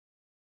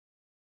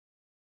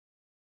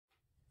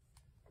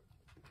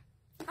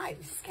Hi,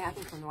 this is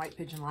Kathy from the White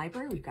Pigeon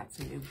Library. We've got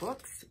some new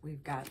books.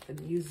 We've got The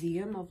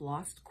Museum of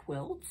Lost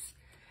Quilts,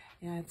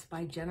 and it's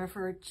by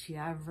Jennifer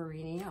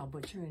Chiaverini. I'll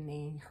butcher her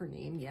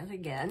name yet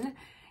again.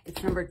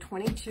 It's number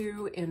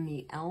 22 in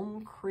the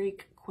Elm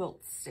Creek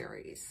Quilt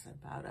series,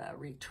 about a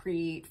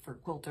retreat for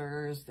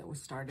quilters that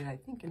was started, I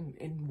think,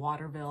 in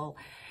Waterville,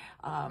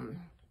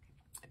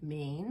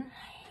 Maine.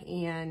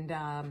 And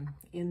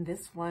in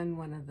this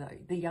one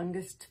of the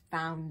youngest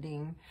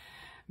founding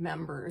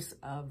members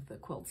of the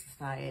Quilt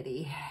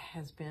Society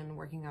has been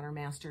working on her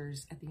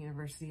master's at the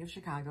University of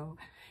Chicago,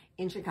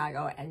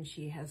 and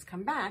she has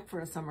come back for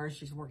a summer.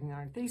 She's working on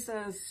her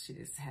thesis.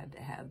 She's had to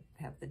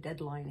have the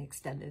deadline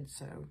extended,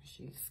 so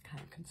she's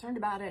kind of concerned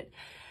about it,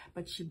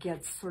 but she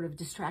gets sort of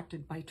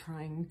distracted by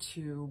trying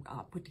to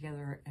put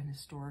together an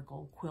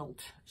historical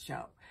quilt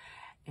show.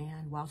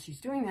 And while she's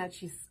doing that,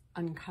 she's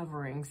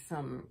uncovering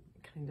some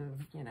kind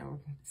of,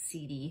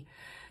 seedy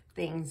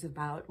things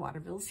about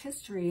Waterville's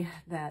history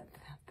that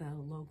the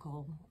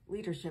local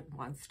leadership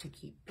wants to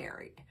keep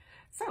buried.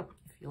 So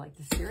if you like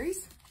the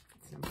series,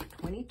 it's number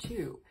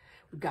 22.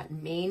 We've got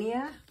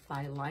Mania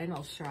by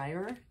Lionel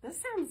Shrier.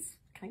 This sounds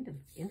kind of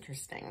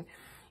interesting.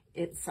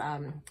 It's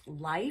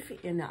life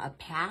in a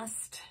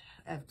past,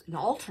 an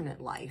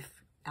alternate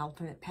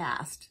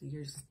past,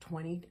 years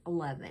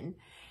 2011.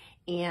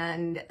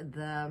 And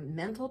the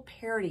mental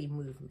parity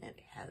movement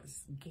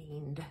has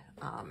gained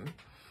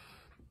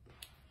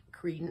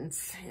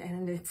credence,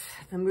 and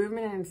the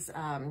movement is,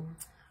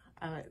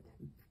 I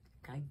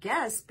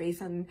guess,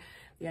 based on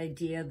the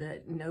idea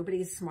that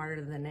nobody's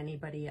smarter than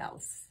anybody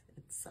else.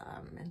 It's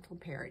mental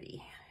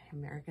parity.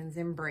 Americans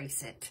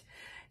embrace it.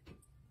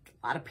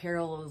 A lot of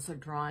parallels are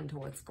drawn to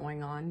what's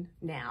going on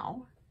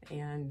now,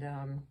 and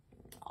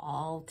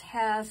all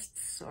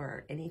tests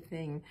or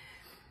anything,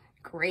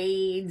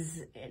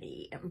 grades,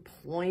 any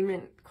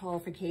employment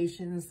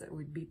qualifications that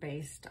would be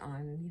based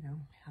on,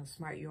 how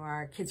smart you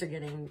are. Kids are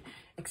getting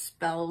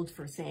expelled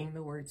for saying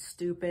the word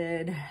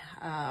stupid,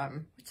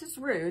 which is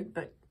rude,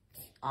 but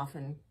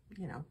often,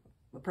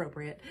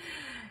 appropriate.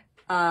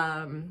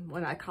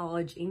 When a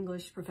college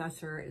English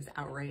professor is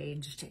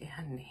outraged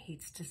and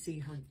hates to see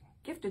her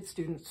gifted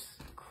students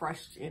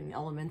crushed in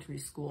elementary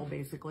school,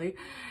 basically,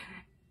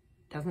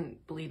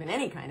 doesn't believe in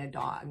any kind of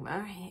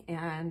dogma,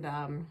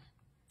 and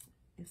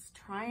is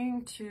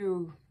trying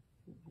to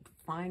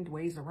find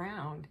ways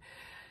around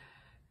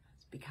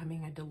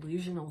becoming a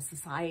delusional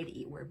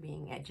society where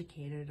being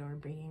educated or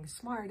being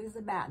smart is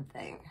a bad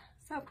thing.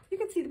 So you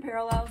can see the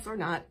parallels or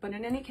not, but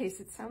in any case,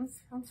 it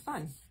sounds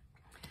fun.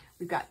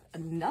 We've got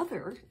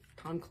another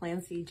Tom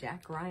Clancy,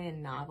 Jack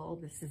Ryan novel.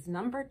 This is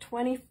number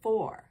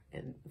 24.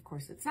 And of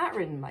course, it's not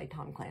written by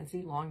Tom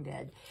Clancy, long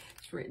dead.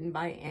 It's written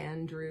by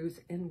Andrews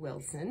and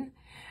Wilson.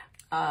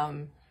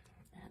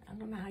 I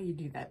don't know how you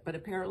do that, but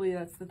apparently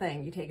that's the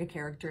thing. You take a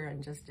character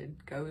and just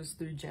it goes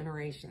through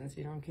generations.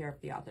 You don't care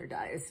if the author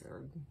dies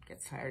or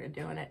gets tired of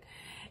doing it.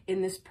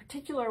 In this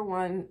particular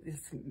one,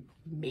 this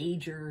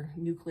major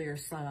nuclear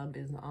sub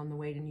is on the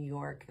way to New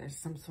York. There's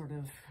some sort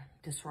of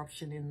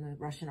disruption in the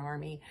Russian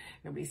army.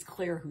 Nobody's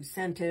clear who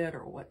sent it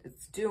or what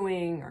it's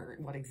doing or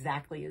what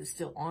exactly is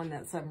still on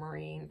that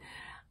submarine.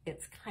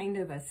 It's kind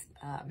of a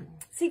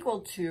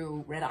sequel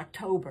to Red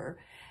October.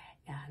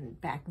 And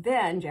back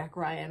then, Jack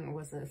Ryan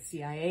was a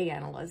CIA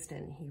analyst,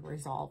 and he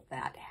resolved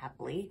that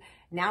happily.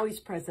 Now he's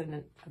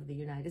president of the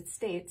United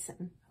States,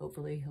 and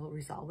hopefully he'll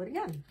resolve it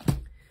again.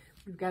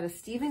 We've got a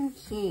Stephen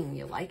King,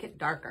 You Like It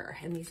Darker,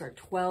 and these are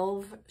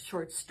 12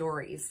 short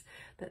stories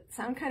that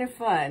sound kind of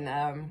fun.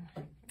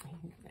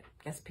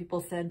 I guess people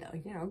said,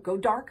 go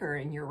darker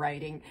in your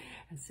writing,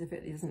 as if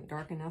it isn't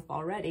dark enough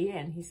already.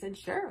 And he said,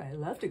 sure, I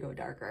love to go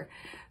darker.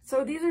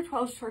 So these are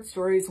 12 short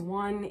stories.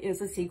 One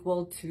is a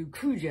sequel to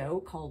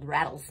Cujo called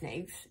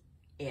Rattlesnakes.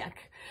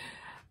 Ick.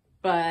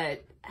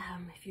 But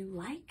if you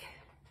like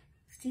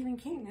Stephen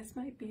King, this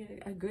might be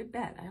a good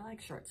bet. I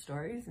like short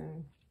stories,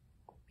 and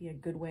be a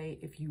good way,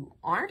 if you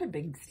aren't a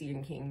big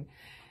Stephen King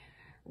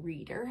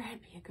reader,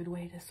 it'd be a good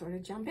way to sort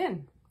of jump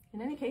in.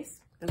 In any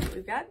case, that's what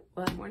we've got.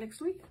 We'll have more next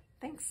week.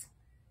 Thanks.